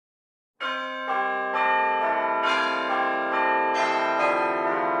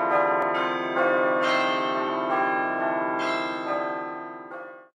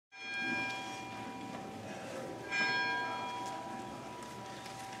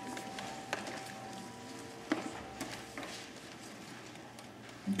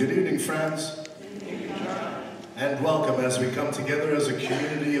Good evening, friends. And welcome as we come together as a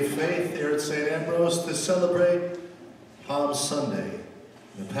community of faith here at St. Ambrose to celebrate Palm Sunday,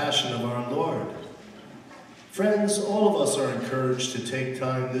 the Passion of our Lord. Friends, all of us are encouraged to take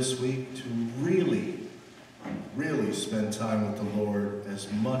time this week to really spend time with the Lord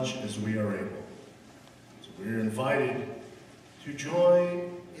as much as we are able. So we're invited to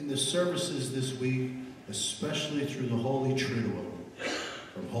join in the services this week, especially through the Holy Triduum,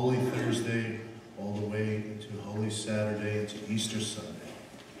 from Holy Thursday all the way into Holy Saturday into Easter Sunday.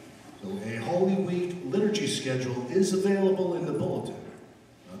 So a Holy Week liturgy schedule is available in the bulletin.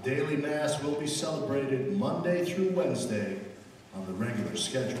 Now, daily Mass will be celebrated Monday through Wednesday on the regular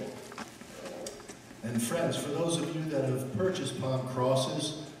schedule. And friends, for those of you that have purchased palm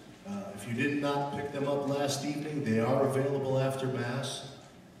crosses, if you did not pick them up last evening, they are available after Mass,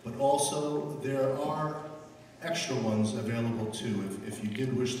 but also there are extra ones available too. If you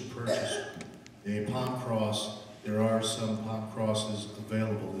did wish to purchase a palm cross, there are some palm crosses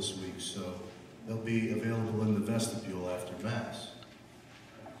available this week, so they'll be available in the vestibule after Mass.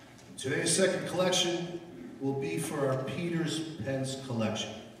 And today's second collection will be for our Peter's Pence collection.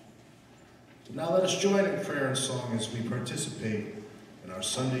 So now let us join in prayer and song as we participate in our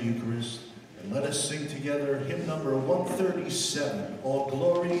Sunday Eucharist, and let us sing together hymn number 137, All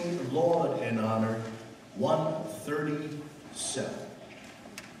Glory, Laud, and Honor, 137.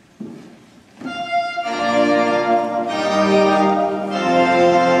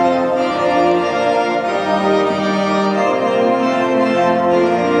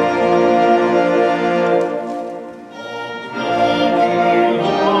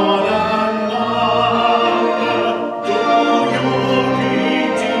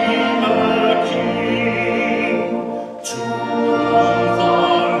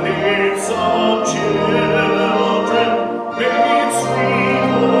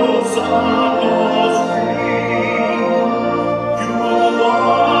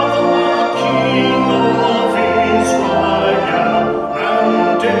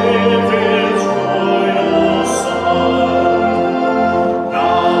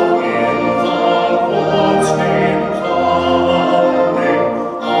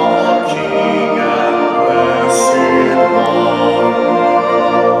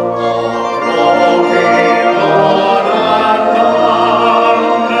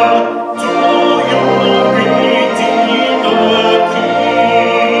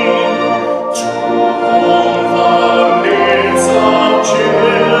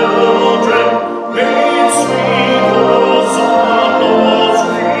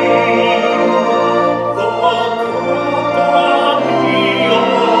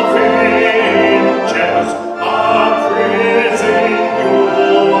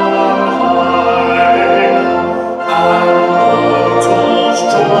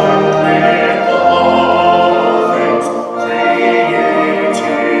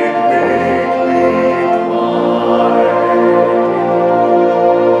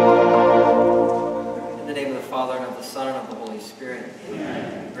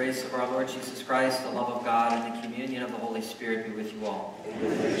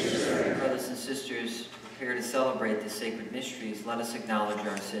 Let us acknowledge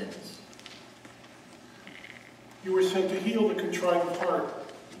our sins. You were sent to heal the contrite of heart.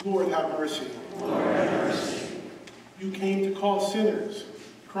 Lord, have mercy. Lord, have mercy. You came to call sinners.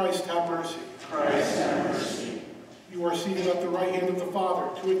 Christ, have mercy. Christ, have mercy. You are seated at the right hand of the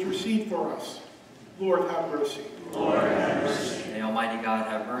Father to intercede for us. Lord, have mercy. Lord, have mercy. May Almighty God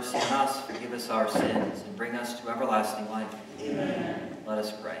have mercy on us, forgive us our sins, and bring us to everlasting life. Amen. Let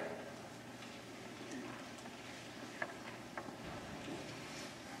us pray.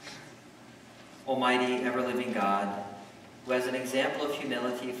 Almighty, ever-living God, who as an example of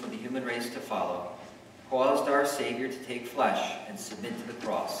humility for the human race to follow, caused our Savior to take flesh and submit to the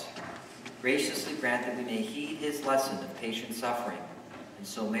cross, graciously grant that we may heed his lesson of patient suffering, and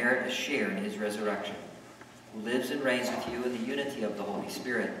so merit a share in his resurrection, who lives and reigns with you in the unity of the Holy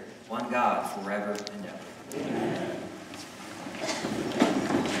Spirit, one God, forever and ever. Amen.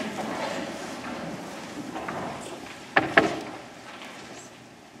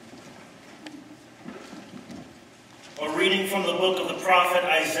 A reading from the book of the prophet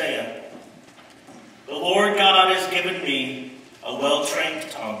Isaiah. The Lord God has given me a well-trained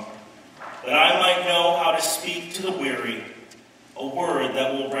tongue, that I might know how to speak to the weary, a word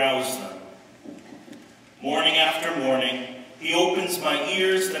that will rouse them. Morning after morning, he opens my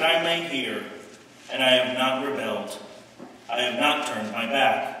ears that I may hear, and I have not rebelled. I have not turned my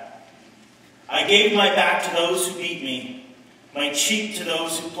back. I gave my back to those who beat me, my cheek to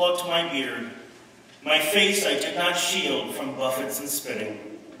those who plucked my beard. My face I did not shield from buffets and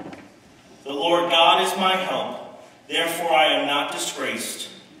spitting. The Lord God is my help, therefore I am not disgraced.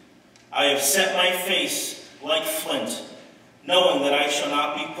 I have set my face like flint, knowing that I shall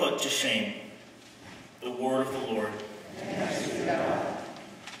not be put to shame. The word of the Lord. Thanks be to God.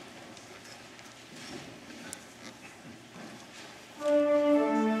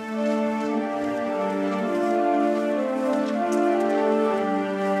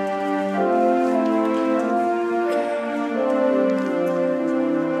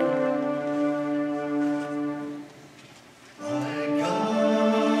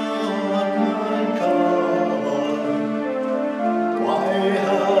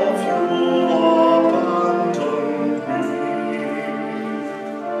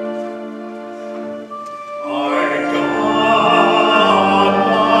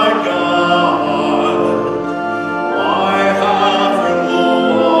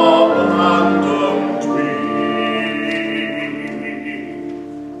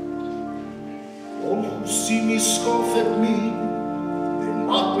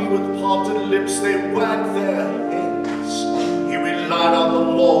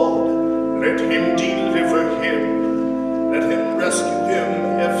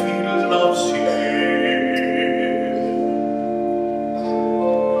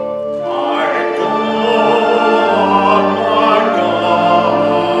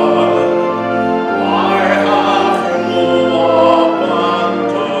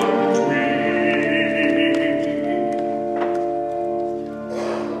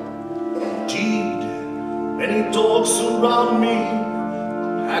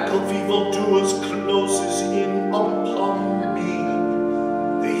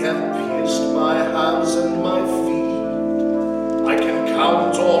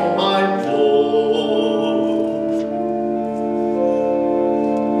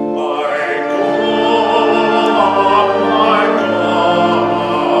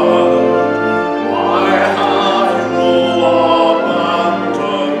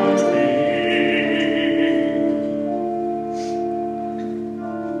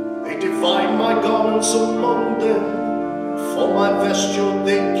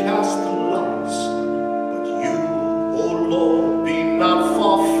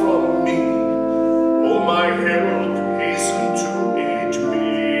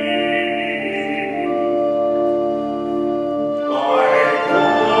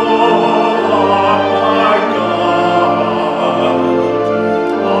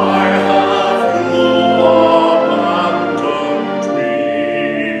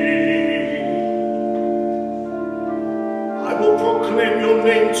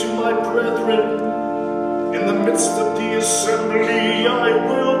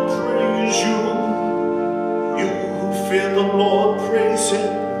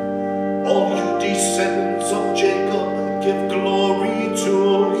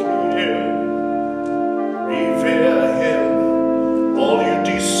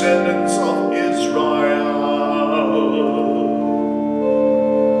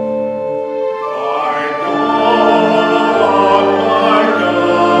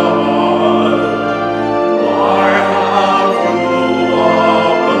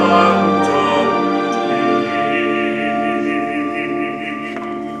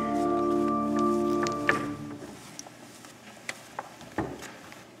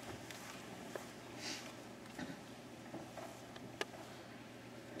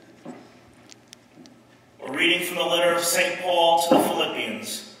 Reading from the letter of St. Paul to the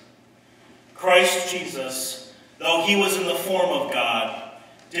Philippians. Christ Jesus, though he was in the form of God,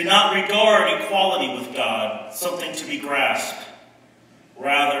 did not regard equality with God something to be grasped.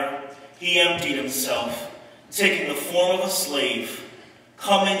 Rather, he emptied himself, taking the form of a slave,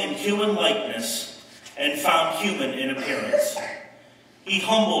 coming in human likeness, and found human in appearance. He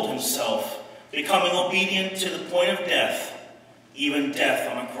humbled himself, becoming obedient to the point of death, even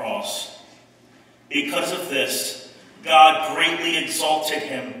death on a cross. Because of this, God greatly exalted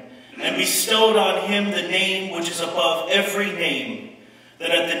him and bestowed on him the name which is above every name, that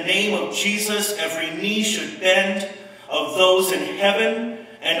at the name of Jesus every knee should bend, of those in heaven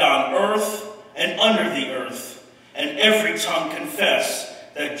and on earth and under the earth, and every tongue confess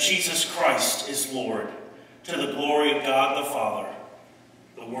that Jesus Christ is Lord, to the glory of God the Father.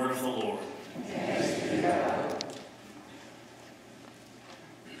 The word of the Lord. Thanks be to God.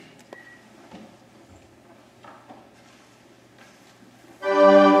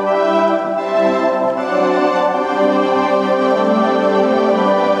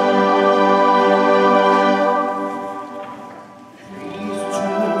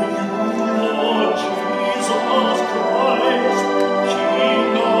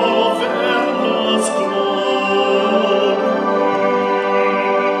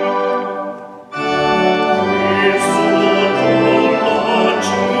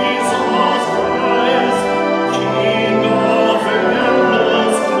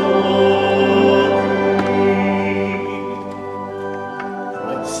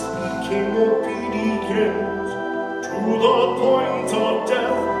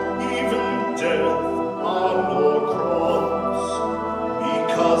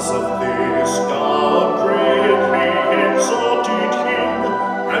 because of this, God greatly exalted him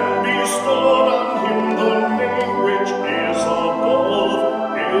and bestowed on him the name which is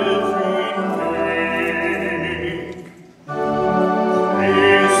above every name.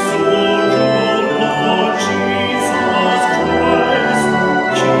 Praise to you, Lord Jesus Christ,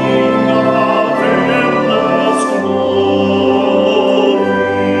 King of endless glory.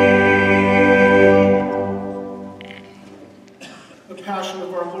 The Passion of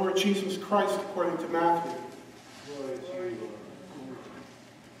our Lord Jesus Christ according to Matthew.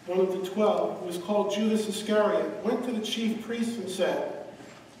 One of the 12, who was called Judas Iscariot, went to the chief priests and said,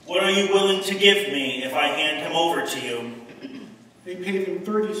 "What are you willing to give me if I hand him over to you?" They paid him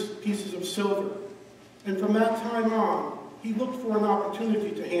 30 pieces of silver, and from that time on, he looked for an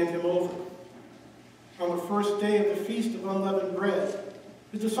opportunity to hand him over. On the first day of the Feast of Unleavened Bread,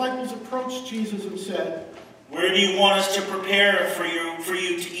 the disciples approached Jesus and said, "Where do you want us to prepare for you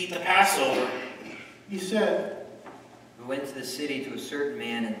to eat the Passover?" He said, Go into the city to a certain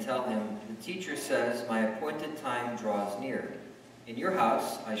man and tell him, the teacher says, my appointed time draws near. In your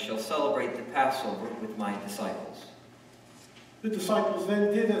house I shall celebrate the Passover with my disciples. The disciples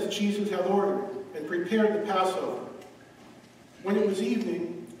then did as Jesus had ordered and prepared the Passover. When it was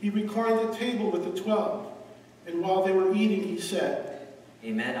evening, he reclined at table with the 12, and while they were eating, he said,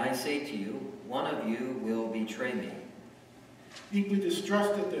 Amen, I say to you, one of you will betray me. Deeply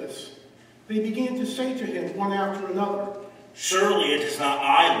distressed at this, they began to say to him one after another, "Surely it is not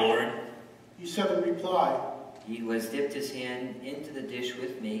I, Lord." He said in reply, He who has dipped his hand into the dish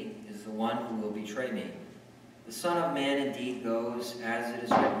with me is the one who will betray me. The Son of Man indeed goes as it is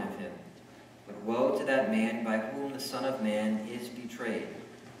written of him. But woe to that man by whom the Son of Man is betrayed.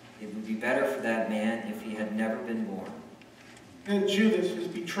 It would be better for that man if he had never been born. And Judas, his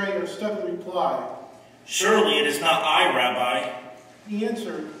betrayer, said in reply, "Surely it is not I, Rabbi." He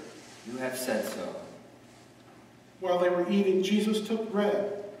answered, You have said so. While they were eating, Jesus took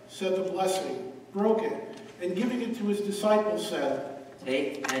bread, said the blessing, broke it, and giving it to his disciples said,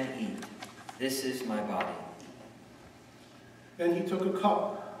 Take and eat. This is my body. Then he took a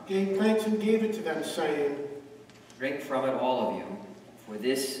cup, gave thanks and gave it to them, saying, Drink from it, all of you, for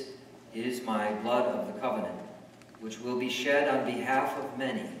this is my blood of the covenant, which will be shed on behalf of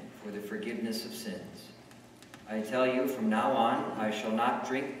many for the forgiveness of sins. I tell you, from now on, I shall not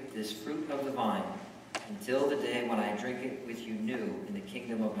drink this fruit of the vine until the day when I drink it with you new in the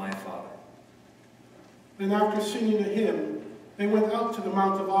kingdom of my Father. Then after singing a hymn, they went out to the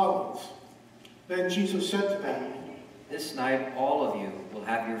Mount of Olives. Then Jesus said to them, This night all of you will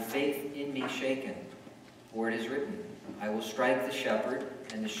have your faith in me shaken, for it is written, I will strike the shepherd,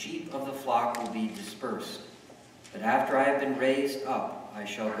 and the sheep of the flock will be dispersed. But after I have been raised up, I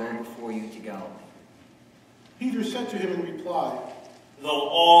shall go before you to Galilee. Peter said to him in reply, Though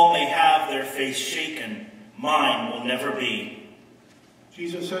all may have their faith shaken, mine will never be.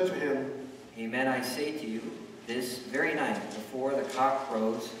 Jesus said to him, Amen, I say to you, this very night before the cock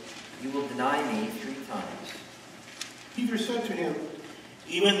crows, you will deny me 3 times. Peter said to him,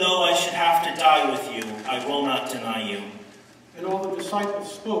 Even though I should have to die with you, I will not deny you. and all the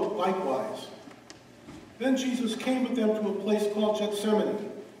disciples spoke likewise. Then Jesus came with them to a place called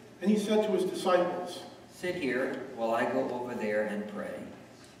Gethsemane, and he said to his disciples, Sit here while I go over there and pray.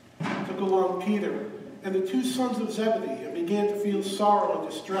 He took along Peter and the 2 sons of Zebedee and began to feel sorrow and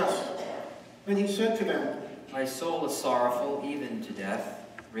distress. Then he said to them, My soul is sorrowful even to death.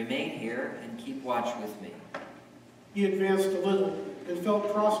 Remain here and keep watch with me. He advanced a little and fell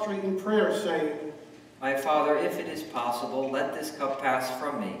prostrate in prayer, saying, My Father, if it is possible, let this cup pass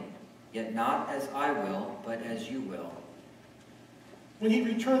from me. Yet not as I will, but as you will. When he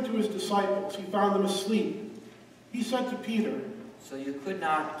returned to his disciples, he found them asleep. He said to Peter, So you could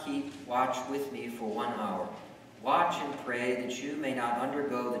not keep watch with me for 1 hour. Watch and pray that you may not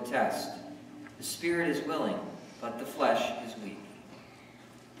undergo the test. The spirit is willing, but the flesh is weak.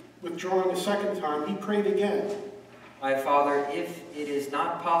 Withdrawing a second time, he prayed again. My Father, if it is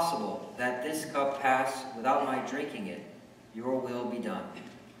not possible that this cup pass without my drinking it, your will be done.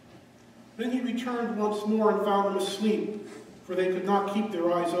 Then he returned once more and found them asleep, for they could not keep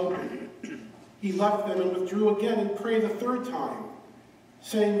their eyes open. He left them and withdrew again and prayed a 3rd time,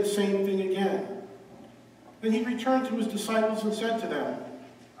 saying the same thing again. Then he returned to his disciples and said to them,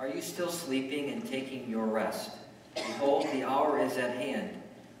 Are you still sleeping and taking your rest? Behold, the hour is at hand,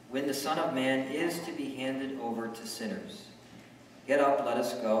 when the Son of Man is to be handed over to sinners. Get up, let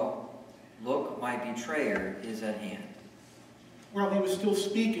us go. Look, my betrayer is at hand. While he was still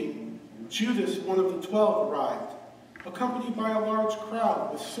speaking, Judas, one of the 12, arrived, accompanied by a large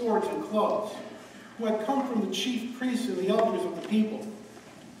crowd with swords and clubs, who had come from the chief priests and the elders of the people.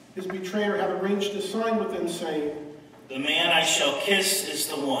 His betrayer had arranged a sign with them, saying, "The man I shall kiss is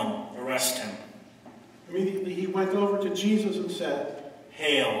the one. Arrest him." Immediately he went over to Jesus and said,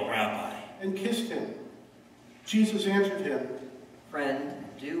 "Hail, Rabbi." and kissed him. Jesus answered him, Friend,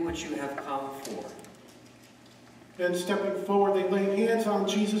 do what you have come for. Then stepping forward, they laid hands on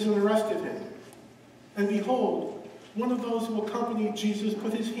Jesus and arrested him. And behold, one of those who accompanied Jesus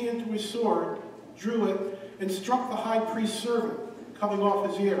put his hand to his sword, drew it, and struck the high priest's servant, cutting off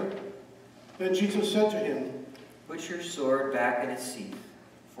his ear. Then Jesus said to him, Put your sword back in its sheath,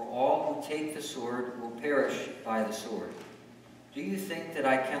 for all who take the sword will perish by the sword. Do you think that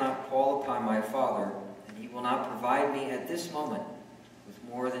I cannot call upon my Father, and he will not provide me at this moment with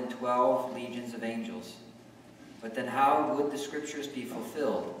more than 12 legions of angels? But then how would the scriptures be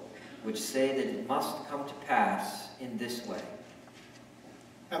fulfilled, which say that it must come to pass in this way?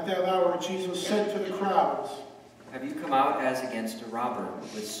 At that hour Jesus said to the crowds, Have you come out as against a robber,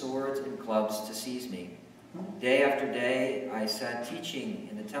 with swords and clubs to seize me? Day after day I sat teaching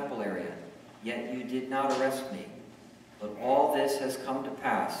in the temple area, yet you did not arrest me. But all this has come to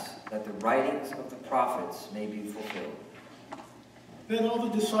pass, that the writings of the prophets may be fulfilled. Then all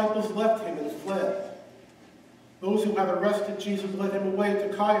the disciples left him and fled. Those who had arrested Jesus led him away to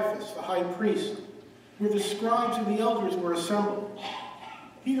Caiaphas, the high priest, where the scribes and the elders were assembled.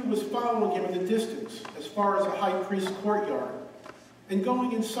 Peter was following him in the distance, as far as the high priest's courtyard. And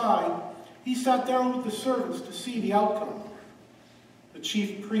going inside, he sat down with the servants to see the outcome. The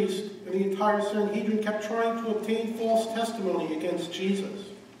chief priest and the entire Sanhedrin kept trying to obtain false testimony against Jesus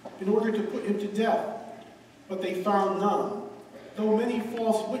in order to put him to death, but they found none, though many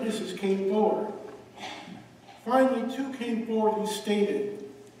false witnesses came forward. Finally, two came forward who stated,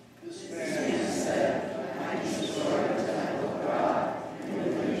 This man said, I am the Lord of the temple of God, and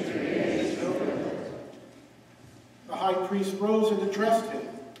within 3 days will build it. The high priest rose and addressed him.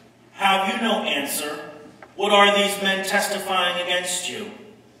 Have you no answer? What are these men testifying against you?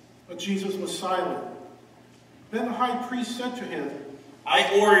 But Jesus was silent. Then the high priest said to him,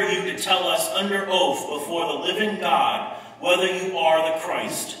 I order you to tell us under oath before the living God whether you are the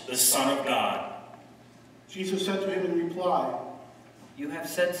Christ, the Son of God. Jesus said to him in reply, You have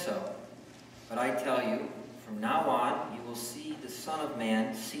said so, but I tell you, from now on you will see the Son of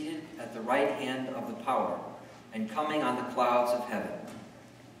Man seated at the right hand of the power, and coming on the clouds of heaven.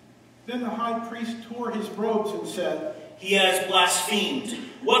 Then the high priest tore his robes and said, He has blasphemed.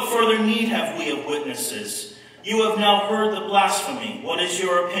 What further need have we of witnesses? You have now heard the blasphemy. What is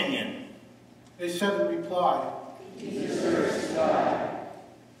your opinion? They said in reply, He deserves to die.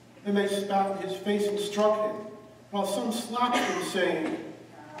 Then they spat in his face and struck him, while some slapped him, saying,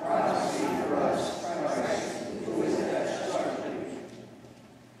 Prophecy for us, Christ, who is that struck you?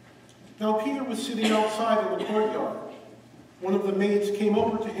 Now Peter was sitting outside in the courtyard. One of the maids came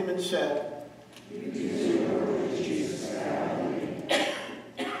over to him and said,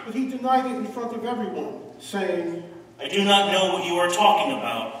 But he denied it in front of everyone, saying, I do not know what you are talking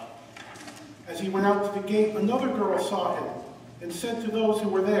about. As he went out to the gate, another girl saw him and said to those who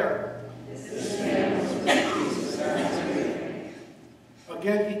were there, This man was with Jesus of Nazareth.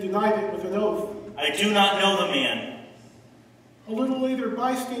 Again he denied it with an oath. I do not know the man. A little later,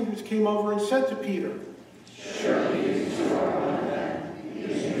 bystanders came over and said to Peter, Surely you are one of them.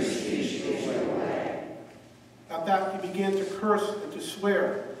 Even your speech gives you away. At that he began to curse and to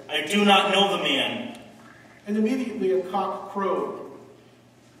swear, I do not know the man. and immediately a cock crowed.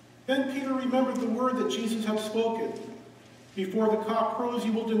 Then Peter remembered the word that Jesus had spoken, Before the cock crows,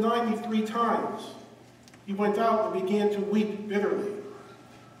 you will deny me 3 times. He went out and began to weep bitterly.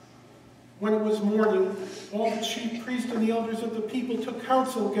 When it was morning, all the chief priests and the elders of the people took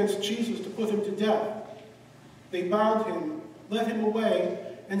counsel against Jesus to put him to death. They bound him, led him away,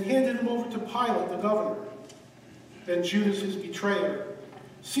 and handed him over to Pilate, the governor. Then Judas, his betrayer,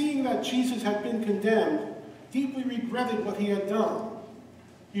 seeing that Jesus had been condemned, deeply regretted what he had done.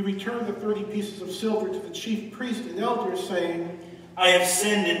 He returned the 30 pieces of silver to the chief priest and elders, saying, I have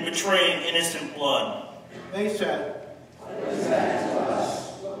sinned in betraying innocent blood. They said, What is that to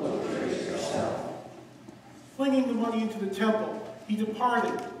us? Look for it yourself. Flinging the money into the temple, he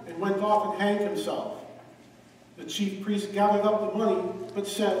departed and went off and hanged himself. The chief priest gathered up the money, but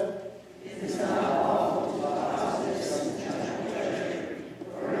said, It is not lawful to deposit this in the temple treasury,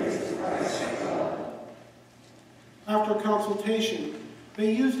 for it is the Christ of God. After consultation,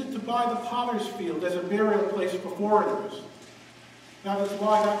 they used it to buy the potter's field as a burial place for foreigners. That is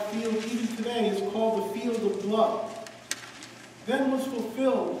why that field even today is called the field of blood. Then was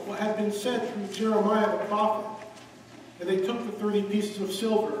fulfilled what had been said through Jeremiah the prophet. And they took the 30 pieces of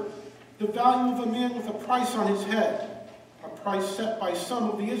silver, the value of a man with a price on his head, a price set by some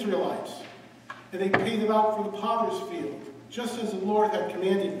of the Israelites, and they paid it out for the potter's field, just as the Lord had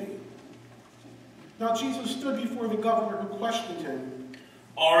commanded me. Now Jesus stood before the governor, who questioned him.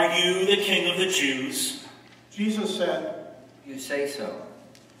 Are you the king of the Jews? Jesus said, You say so.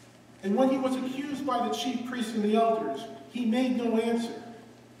 and when he was accused by the chief priests and the elders, he made no answer.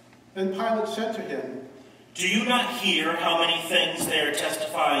 Then Pilate said to him, Do you not hear how many things they are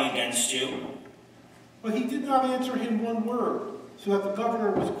testifying against you? but he did not answer him one word, so that the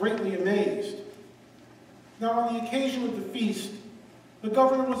governor was greatly amazed. Now on the occasion of the feast, the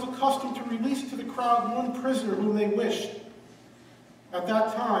governor was accustomed to release to the crowd one prisoner whom they wished. At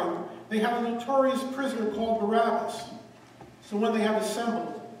that time, they had a notorious prisoner called Barabbas. So when they had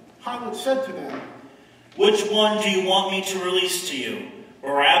assembled, Pilate said to them, Which one do you want me to release to you,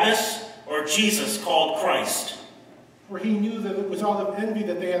 Barabbas or Jesus called Christ? For he knew that it was out of envy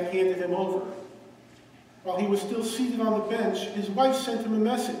that they had handed him over. While he was still seated on the bench, his wife sent him a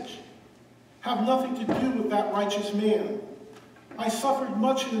message. Have nothing to do with that righteous man. I suffered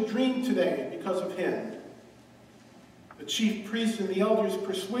much in a dream today because of him. The chief priests and the elders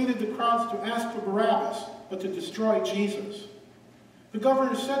persuaded the crowds to ask for Barabbas, but to destroy Jesus. The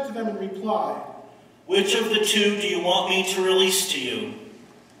governor said to them in reply, Which of the two do you want me to release to you?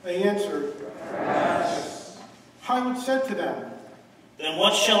 They answered, Barabbas. Pilate said to them, Then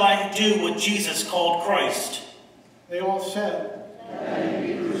what shall I do with Jesus called Christ? They all said, Let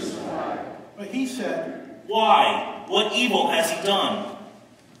him be crucified. But he said, Why? What evil has he done?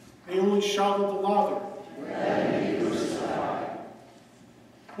 They only shouted the louder, Let him be crucified.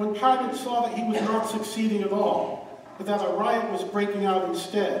 When Pilate saw that he was not succeeding at all, but that a riot was breaking out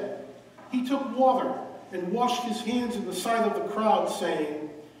instead, he took water and washed his hands in the sight of the crowd, saying,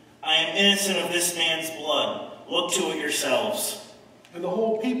 I am innocent of this man's blood. Look to it yourselves. And the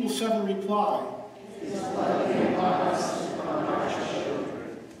whole people said in reply, His blood be upon us and upon our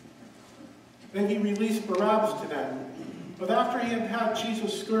children. Then he released Barabbas to them. But after he had had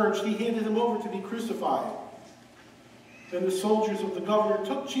Jesus scourged, he handed him over to be crucified. Then the soldiers of the governor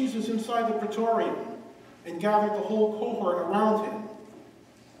took Jesus inside the praetorium and gathered the whole cohort around him.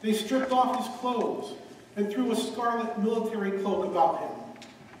 They stripped off his clothes and threw a scarlet military cloak about him.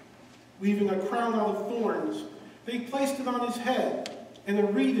 Leaving a crown out of thorns, they placed it on his head and a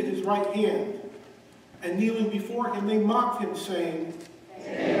reed in his right hand. And kneeling before him, they mocked him, saying,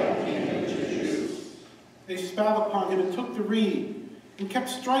 Hail, King of the Jews! They spat upon him and took the reed and kept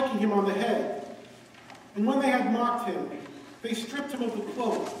striking him on the head. And when they had mocked him, they stripped him of the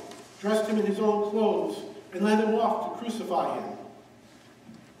cloak, dressed him in his own clothes, and led him off to crucify him.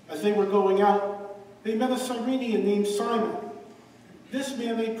 As they were going out, they met a Cyrenian named Simon. This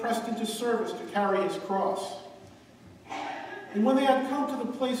man they pressed into service to carry his cross. And when they had come to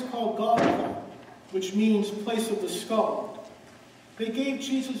the place called Golgotha, which means place of the skull, they gave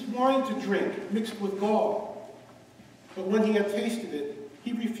Jesus wine to drink mixed with gall. But when he had tasted it,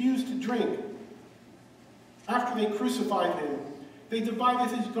 he refused to drink. After they crucified him, they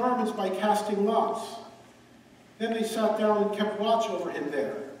divided his garments by casting lots. Then they sat down and kept watch over him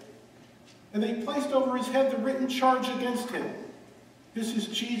there. And they placed over his head the written charge against him. This is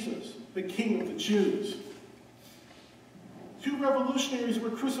Jesus, the King of the Jews. 2 revolutionaries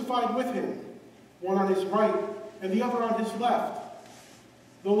were crucified with him, one on his right and the other on his left.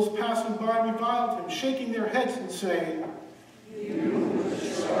 Those passing by reviled him, shaking their heads and saying, You who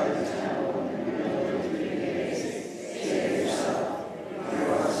destroy the temple and rebuild in 3 days, save yourself. You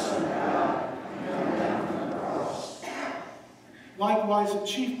are the Son of God, come down from the cross. Likewise, the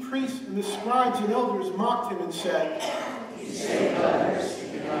chief priests and the scribes and elders mocked him and said, He saved others,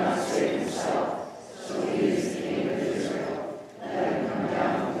 he cannot save himself, so he is the King of Israel. Let him come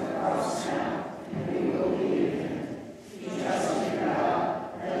down from the cross now, and we will believe him. He trusts in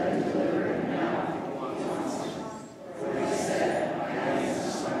God, let him deliver him now if he wants him. For he said, I am the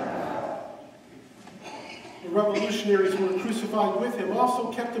Son of God. The revolutionaries who were crucified with him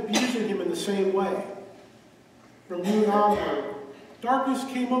also kept abusing him in the same way. From noon onward, darkness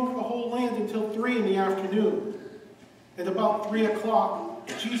came over the whole land until 3 in the afternoon. And about 3 o'clock,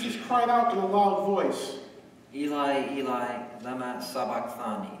 Jesus cried out in a loud voice, Eli, Eli, lema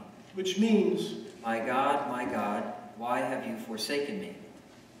sabachthani, which means, my God, why have you forsaken me?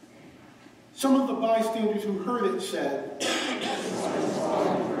 some of the bystanders who heard it said,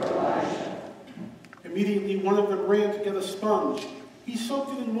 Immediately one of them ran to get a sponge. He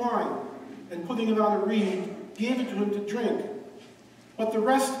soaked it in wine, and putting it on a reed, gave it to him to drink. But the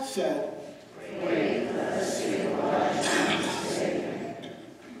rest said, Wait, let us see what Jesus said.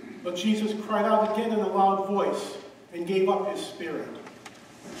 But Jesus cried out again in a loud voice and gave up his spirit.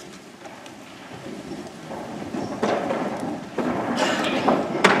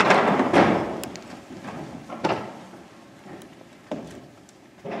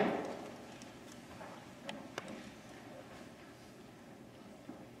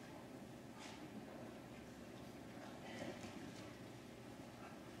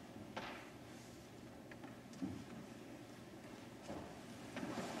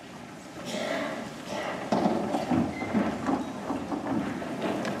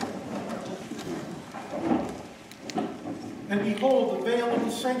 And behold, the veil of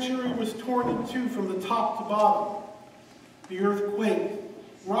the sanctuary was torn in two from the top to bottom. The earth quaked,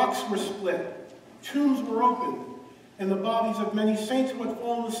 rocks were split, tombs were opened, and the bodies of many saints who had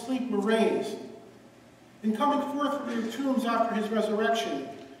fallen asleep were raised. And coming forth from their tombs after his resurrection,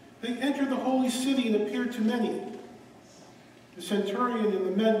 they entered the holy city and appeared to many. The centurion and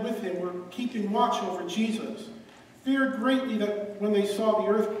the men with him were keeping watch over Jesus, feared greatly that when they saw the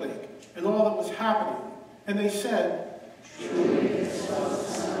earthquake and all that was happening, and they said, "Truly this was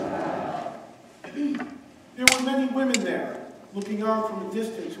the Son of God." There were many women there, looking on from a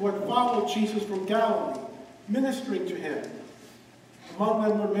distance, who had followed Jesus from Galilee, ministering to him. Among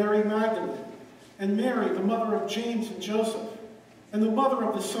them were Mary Magdalene, and Mary, the mother of James and Joseph, and the mother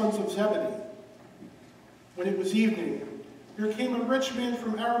of the sons of Zebedee. When it was evening, there came a rich man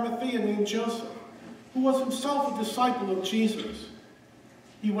from Arimathea named Joseph, who was himself a disciple of Jesus.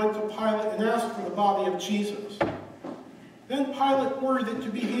 He went to Pilate and asked for the body of Jesus. Then Pilate ordered it to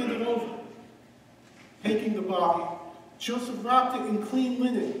be handed over. Taking the body, Joseph wrapped it in clean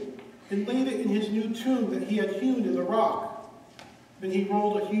linen and laid it in his new tomb that he had hewn in the rock. Then he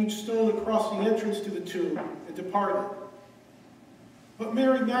rolled a huge stone across the entrance to the tomb and departed. But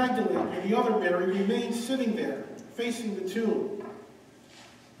Mary Magdalene and the other Mary remained sitting there, facing the tomb.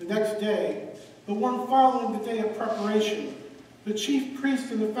 The next day, the one following the day of preparation, the chief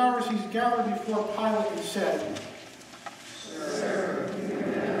priests and the Pharisees gathered before Pilate and said, "Sir, you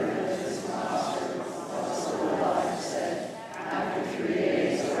remember that this master also alive said, after 3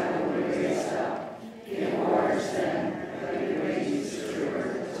 days I will be raised up. Give orders then that he raise his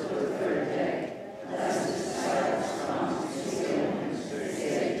steward till the 3rd day, lest his disciples come to steal him and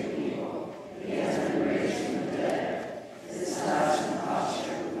say to people, he has been raised from the dead. His last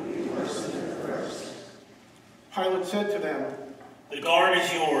imposture will be worse than the first." Pilate said to them, "The guard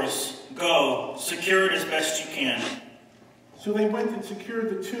is yours. Go, secure it as best you can." So they went and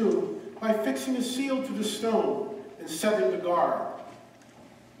secured the tomb by fixing a seal to the stone and setting the guard.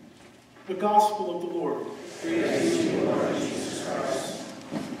 The Gospel of the Lord. Praise to you, Lord Jesus Christ.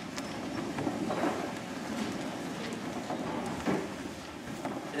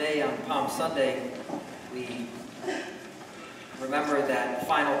 Today on Palm Sunday, we remember that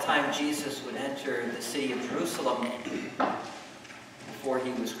final time Jesus would enter the city of Jerusalem before he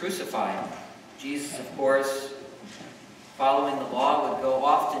was crucified. Jesus, of course, following the law, would go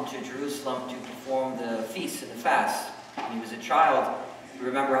often to Jerusalem to perform the feasts and the fasts. When he was a child, you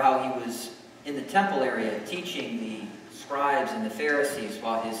remember how he was in the temple area teaching the scribes and the Pharisees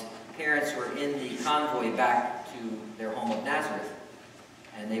while his parents were in the convoy back to their home of Nazareth.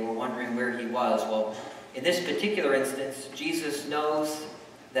 And they were wondering where he was. Well, in this particular instance, Jesus knows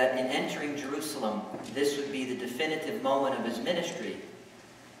that in entering Jerusalem, this would be the definitive moment of his ministry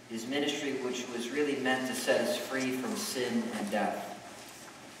which was really meant to set us free from sin and death.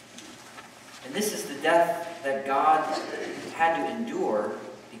 And this is the death that God had to endure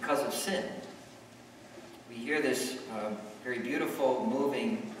because of sin. We hear this very beautiful,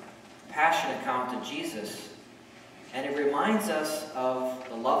 moving, passion account of Jesus, and it reminds us of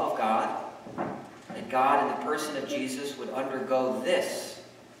the love of God, that God in the person of Jesus would undergo this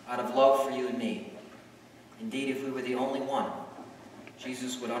out of love for you and me. Indeed, if we were the only one,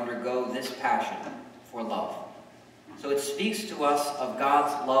 Jesus would undergo this passion for love. So it speaks to us of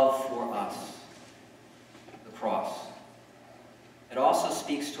God's love for us, the cross. It also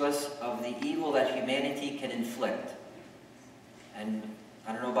speaks to us of the evil that humanity can inflict. And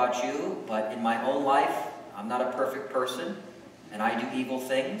I don't know about you, but in my own life, I'm not a perfect person, and I do evil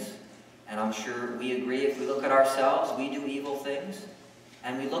things. And I'm sure we agree, if we look at ourselves, we do evil things.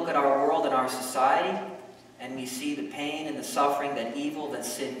 And we look at our world and our society, and we see the pain and the suffering, that evil that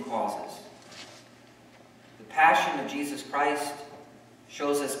sin causes. The passion of Jesus Christ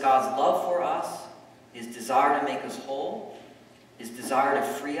shows us God's love for us, his desire to make us whole, his desire to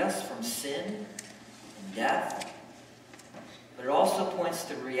free us from sin and death. But it also points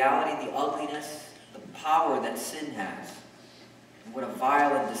to the reality, the ugliness, the power that sin has, and what a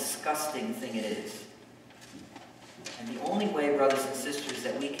vile and disgusting thing it is. And the only way, brothers and sisters,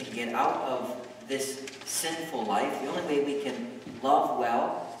 that we can get out of this sinful life, the only way we can love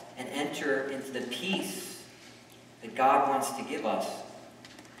well and enter into the peace that God wants to give us,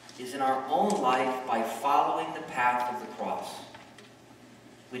 is in our own life by following the path of the cross.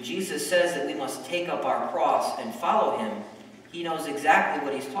 When Jesus says that we must take up our cross and follow him, he knows exactly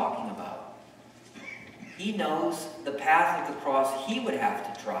what he's talking about. He knows the path of the cross he would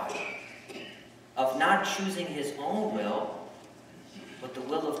have to try, of not choosing his own will, but the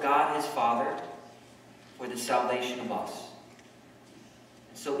will of God his Father for the salvation of us.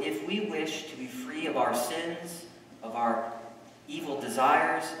 So if we wish to be free of our sins, of our evil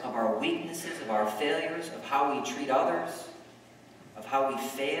desires, of our weaknesses, of our failures, of how we treat others, of how we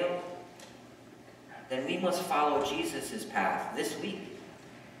fail, then we must follow Jesus' path this week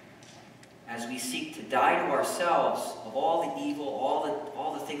as we seek to die to ourselves of all the evil,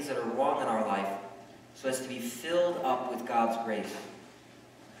 all the things that are wrong in our life, so as to be filled up with God's grace.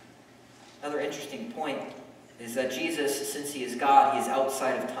 Another interesting point is that Jesus, since he is God, he is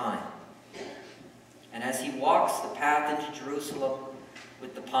outside of time. And as he walks the path into Jerusalem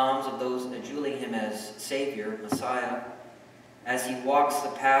with the palms of those adjuling him as Savior, Messiah, as he walks the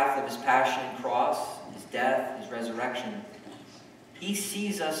path of his passion and cross, his death, his resurrection, he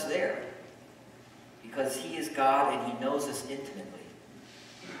sees us there because he is God and he knows us intimately.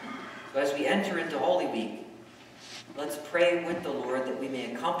 So as we enter into Holy Week, let's pray with the Lord that we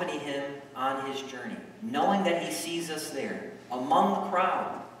may accompany him on his journey, knowing that he sees us there, among the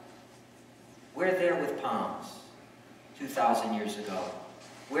crowd. We're there with palms 2,000 years ago.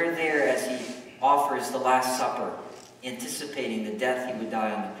 We're there as he offers the Last Supper, anticipating the death he would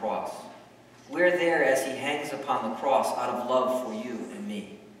die on the cross. We're there as he hangs upon the cross out of love for you and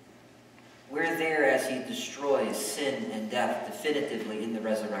me. We're there as he destroys sin and death definitively in the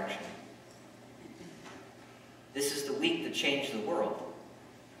resurrection. This is the week that changed the world.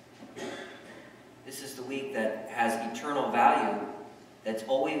 This is the week that has eternal value, that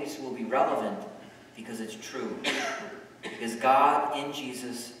always will be relevant because it's true. Because God in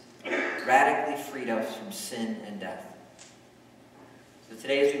Jesus radically freed us from sin and death. So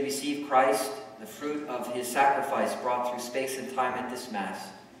today as we receive Christ, the fruit of his sacrifice brought through space and time at this Mass,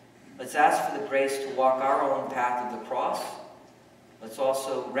 let's ask for the grace to walk our own path of the cross. Let's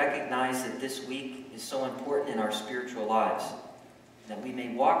also recognize that this week is so important in our spiritual lives, that we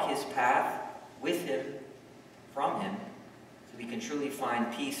may walk his path with him, from him, so we can truly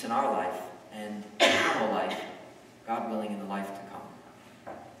find peace in our life and eternal life, God willing, in the life to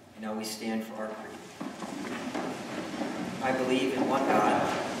come. And now we stand for our creed. I believe in one God,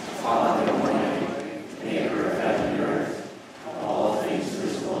 the Father Almighty, maker of heaven and earth, of all things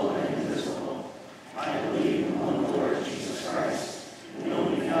visible and invisible. I believe in one Lord Jesus Christ, the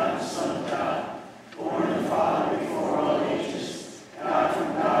only begotten Son of God, born of the Father before all ages, God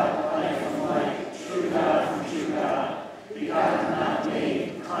from God, light from light, true God from true God, begotten, not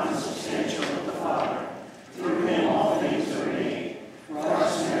made, consubstantial with the Father. Through him all things are made. For our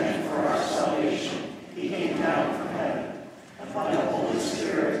sin and for our salvation, he came down from heaven. And by the Holy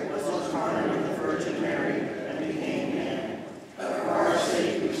Spirit was incarnate of the Virgin Mary and became man. For our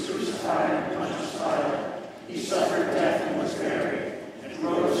sake he was crucified and Pontius Pilate. He suffered death and was buried, and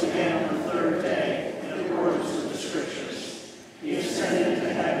rose again on the third day in accordance with the Scriptures. He ascended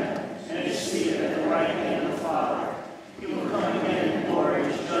into heaven and is seated at the right hand of the Father. He will come again in glory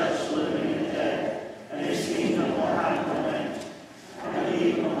to judge the living and the dead, and his kingdom will have no end. I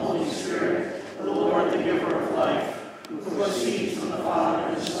believe in the Holy Spirit, the Lord, the giver of life, who proceeds from the Father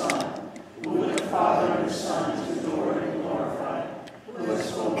and the Son, who with the Father and the Son is adored and glorified, who has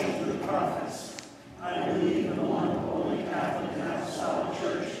spoken through the prophets. I believe in the one holy Catholic and Apostolic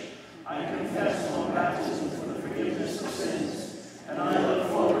Church. I confess one baptism for the forgiveness of sins, and I look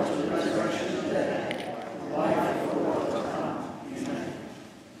forward to the resurrection of the dead, the life of the world to come. Amen.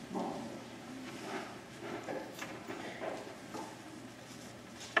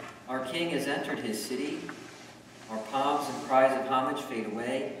 Our King has entered his city. Our palms and cries of homage fade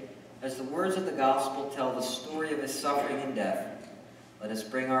away as the words of the gospel tell the story of his suffering and death. Let us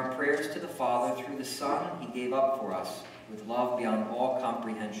bring our prayers to the Father through the Son he gave up for us with love beyond all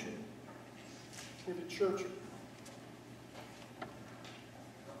comprehension. For the Church.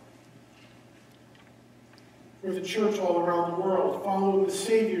 For the Church all around the world, following the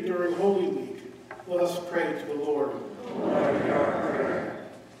Savior during Holy Week, let us pray to the Lord. Lord, hear our prayer.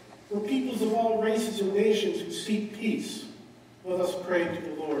 For peoples of all races and nations who seek peace, let us pray to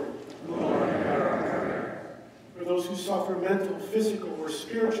the Lord. Lord, hear our prayer. For those who suffer mental, physical, or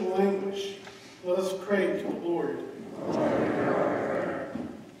spiritual anguish, let us pray to the Lord. Lord, hear our prayer.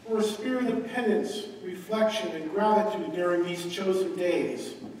 For a spirit of penance, reflection, and gratitude during these chosen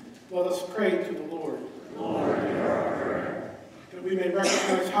days, let us pray to the Lord. Lord, hear our prayer. That we may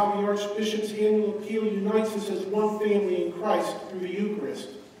recognize how the Archbishop's annual appeal unites us as one family in Christ through the Eucharist,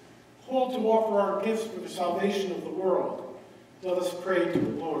 called to offer our gifts for the salvation of the world, let us pray to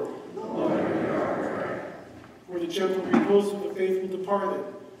the Lord. Lord, hear our prayer. For the gentle repose of the faithful departed,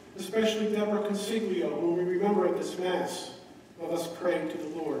 especially Deborah Consiglio, whom we remember at this Mass, let us pray to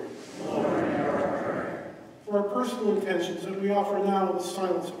the Lord. Lord, hear our prayer. For our personal intentions that we offer now in the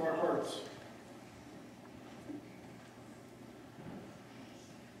silence of our hearts,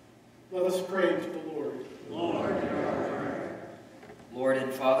 let us pray to the Lord. Lord, hear our prayer. Lord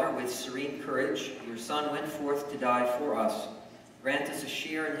and Father, with serene courage, your Son went forth to die for us. Grant us a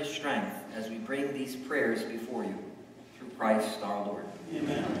share in his strength as we bring these prayers before you. Through Christ our Lord.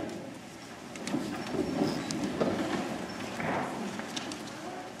 Amen.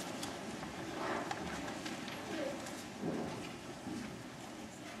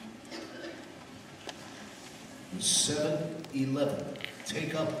 And 7:11.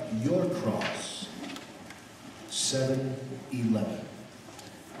 Take up your cross. 7:11.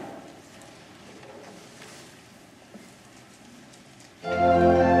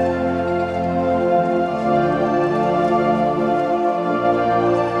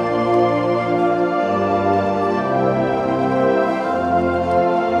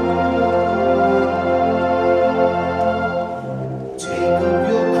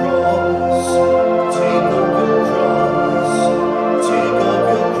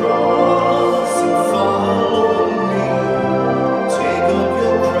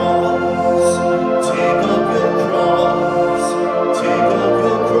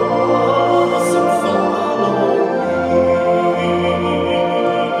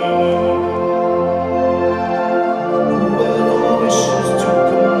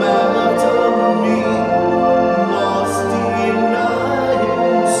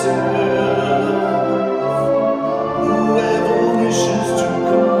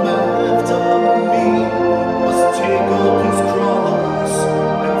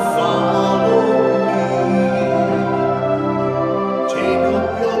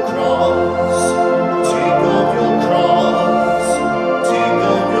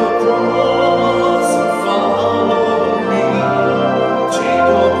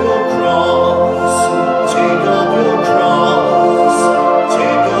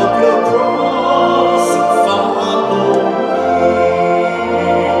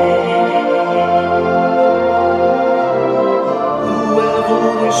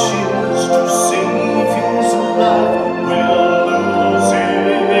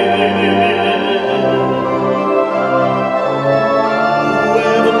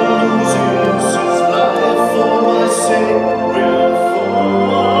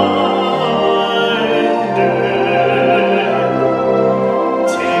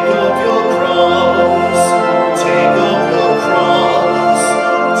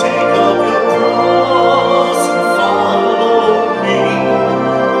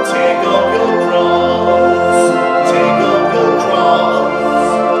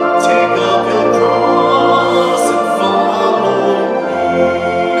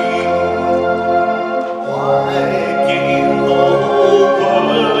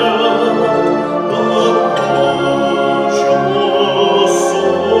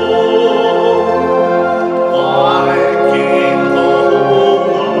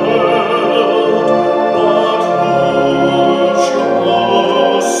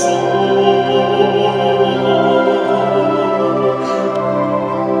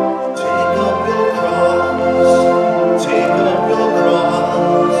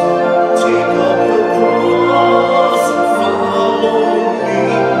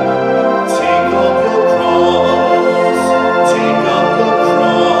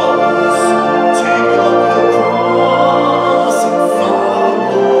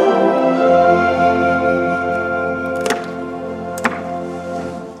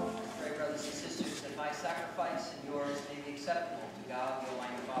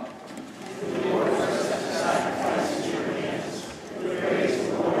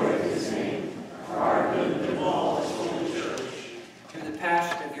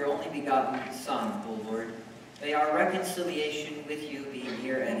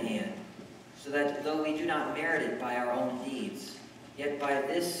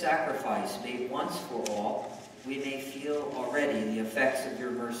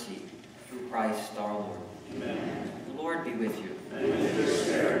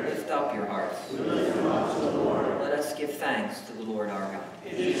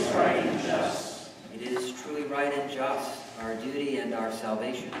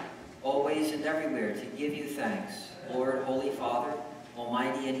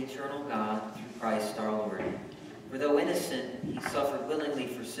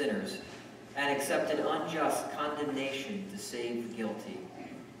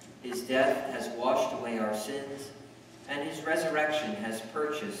 His death has washed away our sins, and his resurrection has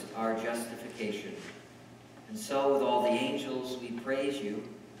purchased our justification. And so with all the angels we praise you,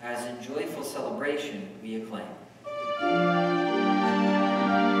 as in joyful celebration we acclaim.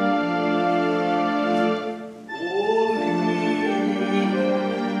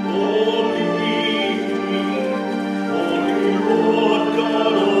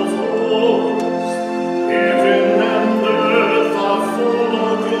 Heaven and earth are full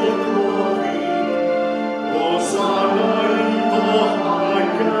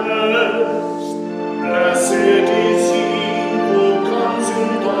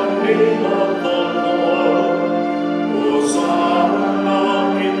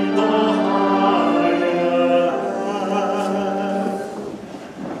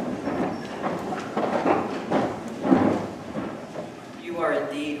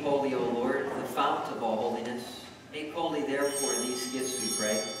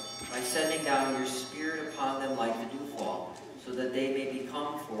sending down your Spirit upon them like the dewfall, so that they may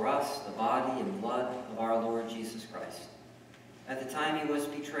become for us the body and blood of our Lord Jesus Christ. At the time he was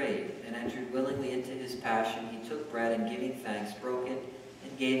betrayed and entered willingly into his passion, he took bread and giving thanks, broke it,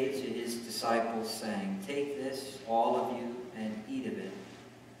 and gave it to his disciples, saying, "Take this, all of you, and eat of it,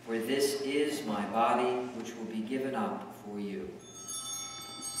 for this is my body, which will be given up for you."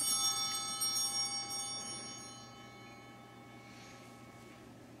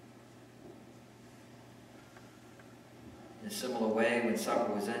 In a similar way, when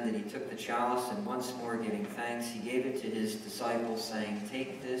supper was ended, he took the chalice, and once more giving thanks, he gave it to his disciples, saying,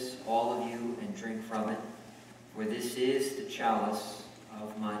 "Take this, all of you, and drink from it, for this is the chalice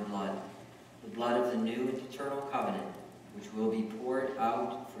of my blood, the blood of the new and eternal covenant, which will be poured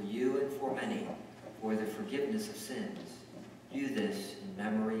out for you and for many, for the forgiveness of sins. Do this in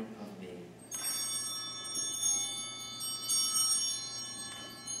memory of me."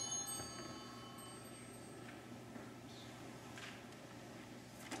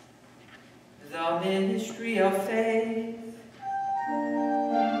 The ministry of faith.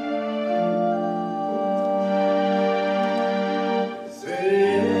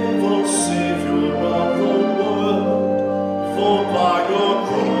 Save, O Savior of the world, for by your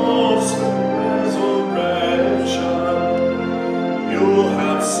cross and resurrection you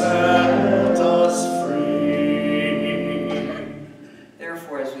have set us free.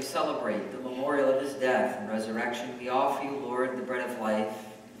 Therefore, as we celebrate the memorial of his death and resurrection, we offer you, Lord, the bread of life,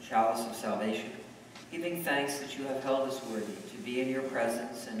 chalice of salvation, giving thanks that you have held us worthy to be in your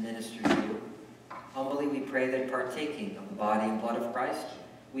presence and minister to you. Humbly we pray that partaking of the body and blood of Christ,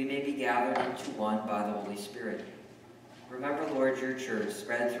 we may be gathered into one by the Holy Spirit. Remember, Lord, your church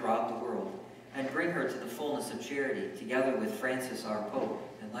spread throughout the world, and bring her to the fullness of charity, together with Francis our Pope,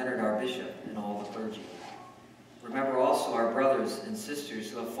 and Leonard our Bishop, and all the clergy. Remember also our brothers and sisters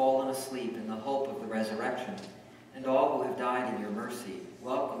who have fallen asleep in the hope of the resurrection, and all who have died in your mercy.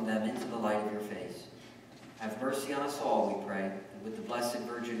 Welcome them into the light of your face. Have mercy on us all, we pray, and with the Blessed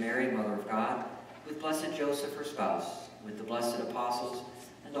Virgin Mary, Mother of God, with Blessed Joseph, her spouse, with the blessed apostles,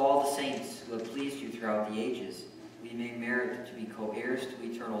 and all the saints who have pleased you throughout the ages, we may merit to be co-heirs to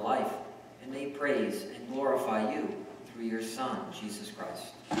eternal life, and may praise and glorify you through your Son, Jesus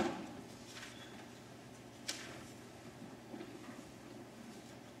Christ.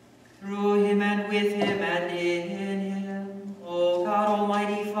 Through him and with him and in him, O God,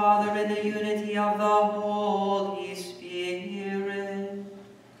 Almighty Father, in the unity of the Holy Spirit,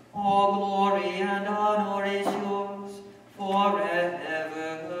 all glory and honor is yours forever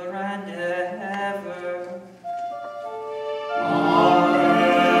and ever. Amen.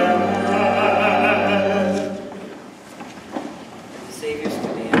 The Savior's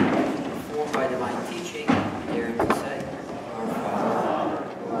command, informed by divine teaching, daring to say, Our Father,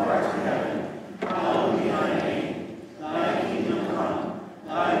 who art in heaven, hallowed be thy name. Thy kingdom come,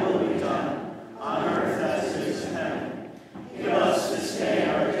 thy will be done, on earth as it is in heaven. Give us this day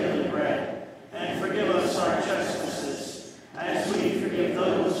our daily bread, and forgive us our trespasses, as we forgive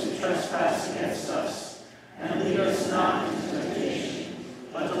those who trespass against us. And lead us not into temptation,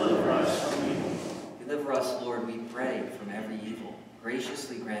 but deliver us from evil. Deliver us, Lord, we pray, from every evil.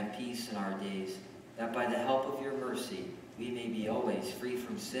 Graciously grant peace in our days, that by the help of your mercy we may be always free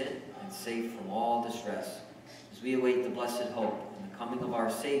from sin and safe from all distress, as we await the blessed hope and the coming of our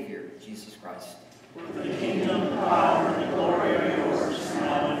Savior, Jesus Christ. For the kingdom, power, and glory are yours,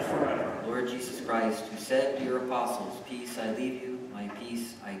 now and forever. Lord Jesus Christ, who said to your apostles, "Peace I leave you, my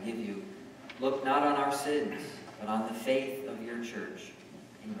peace I give you," look not on our sins, but on the faith of your church,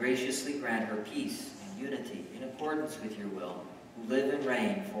 and graciously grant her peace and unity in accordance with your will, who live and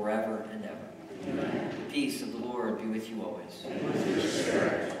reign forever and ever. Amen. The peace of the Lord be with you always. And with your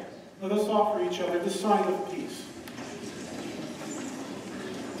spirit. Let us offer each other the sign of peace.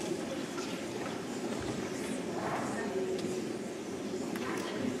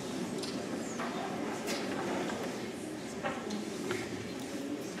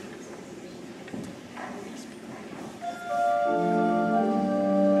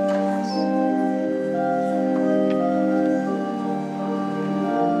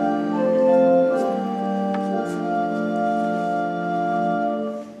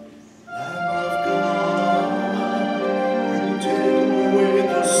 Lamb of God,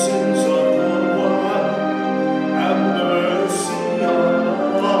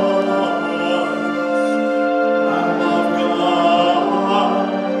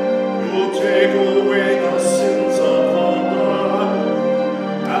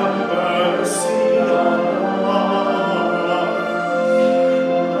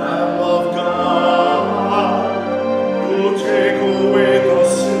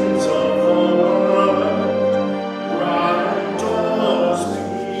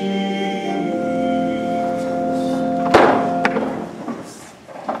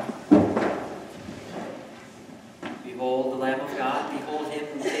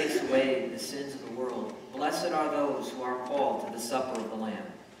 sins of the world. Blessed are those who are called to the supper of the Lamb.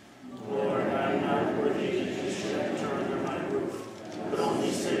 Lord, I am not worthy that you should enter under my roof, but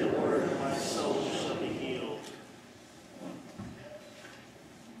only say the word, and my soul shall be healed.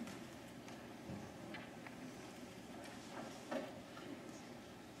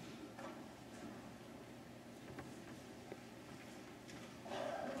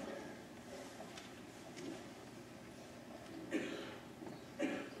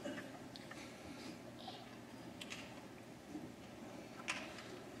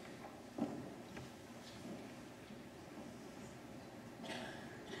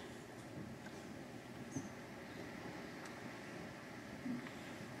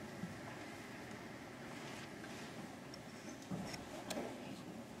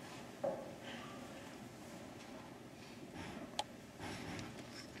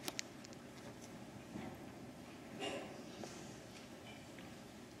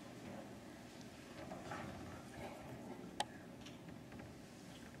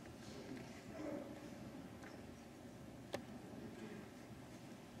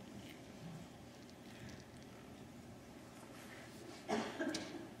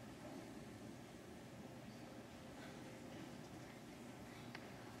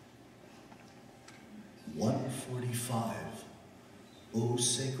 $145. O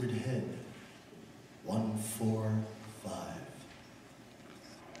Sacred Head. 145.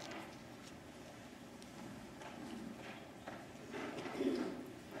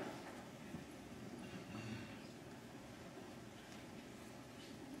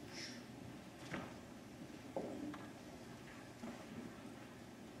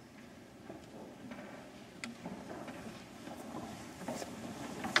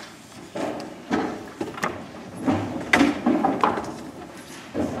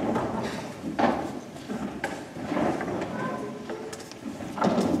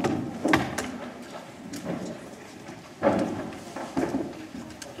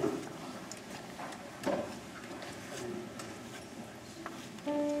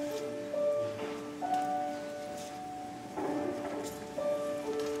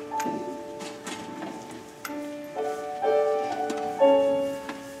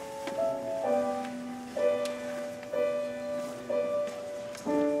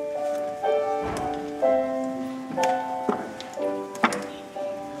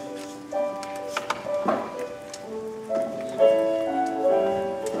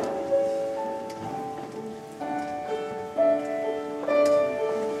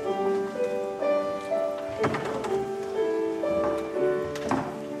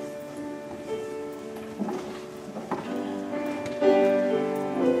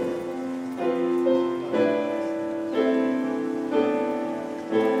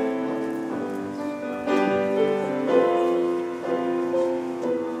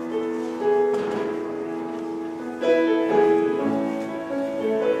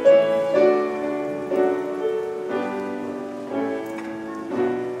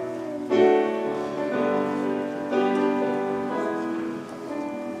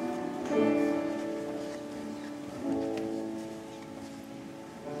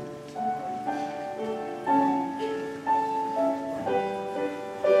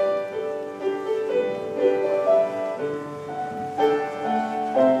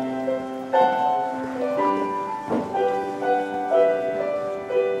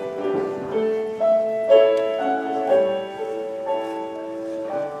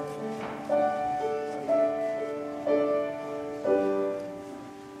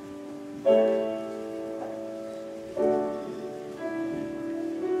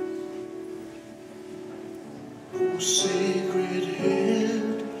 Sacred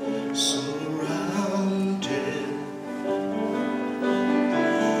Head, surrounded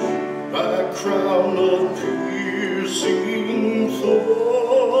by a crown of piercing thorn,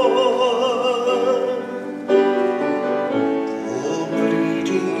 oh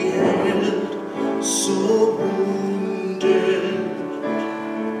bleeding head, so wounded,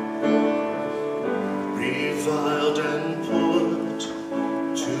 reviled and put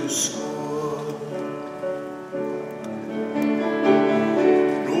to scorn.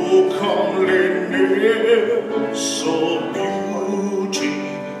 Comeliness of beauty,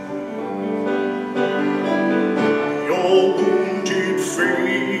 your wounded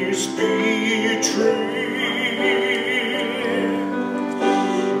face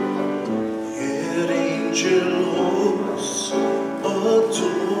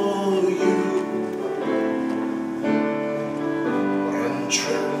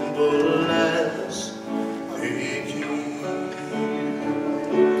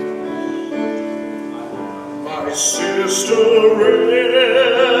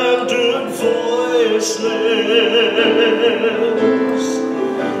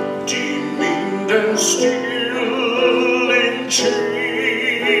demeaned and still in chains.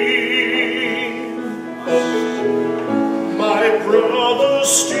 My brother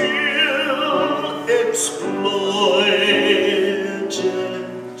still exploited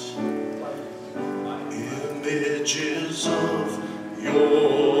images of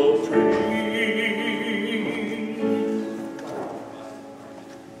your praise.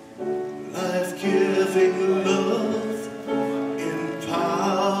 Life-giving love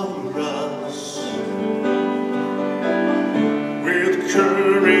empower us with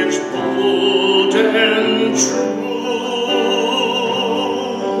courage bold and true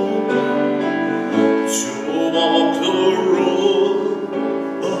to walk the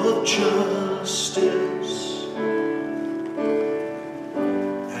road of justice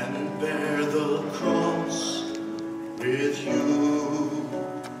and bear the cross with you.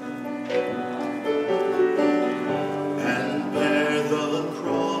 And bear the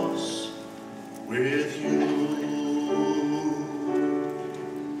cross with you.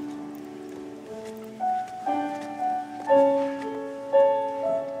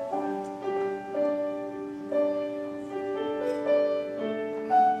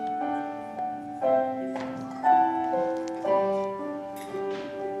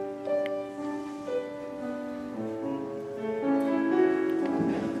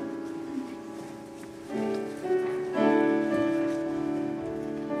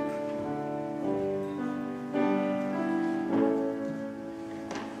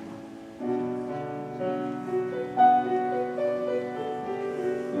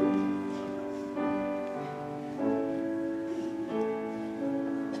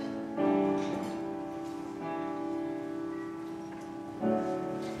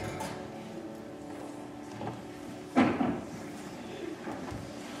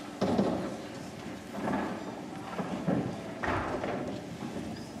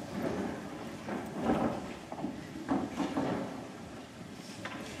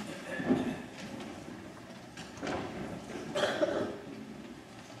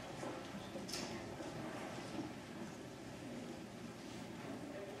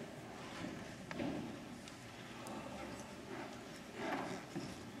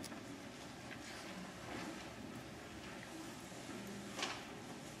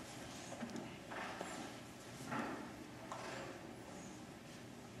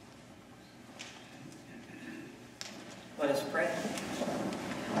 Let us pray.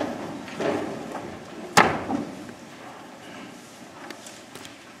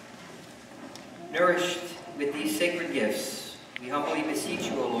 Nourished with these sacred gifts, we humbly beseech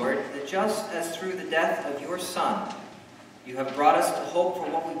you, O Lord, that just as through the death of your Son, you have brought us to hope for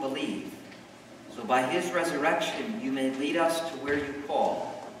what we believe, so by his resurrection you may lead us to where you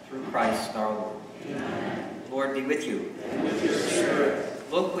call, through Christ our Lord. Amen. Lord be with you. And with your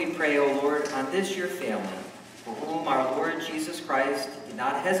spirit. Look, we pray, O Lord, on this your family, for whom our Lord Jesus Christ did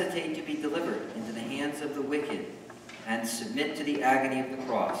not hesitate to be delivered into the hands of the wicked and submit to the agony of the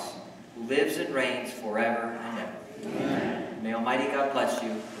cross, who lives and reigns forever and ever. Amen. May Almighty God bless you,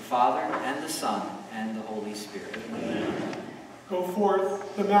 the Father, and the Son, and the Holy Spirit. Amen. Go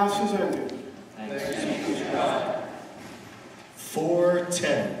forth, the Mass is ended. Thanks be to God.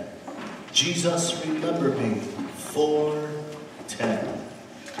 4:10. Jesus, remember me. 4:10.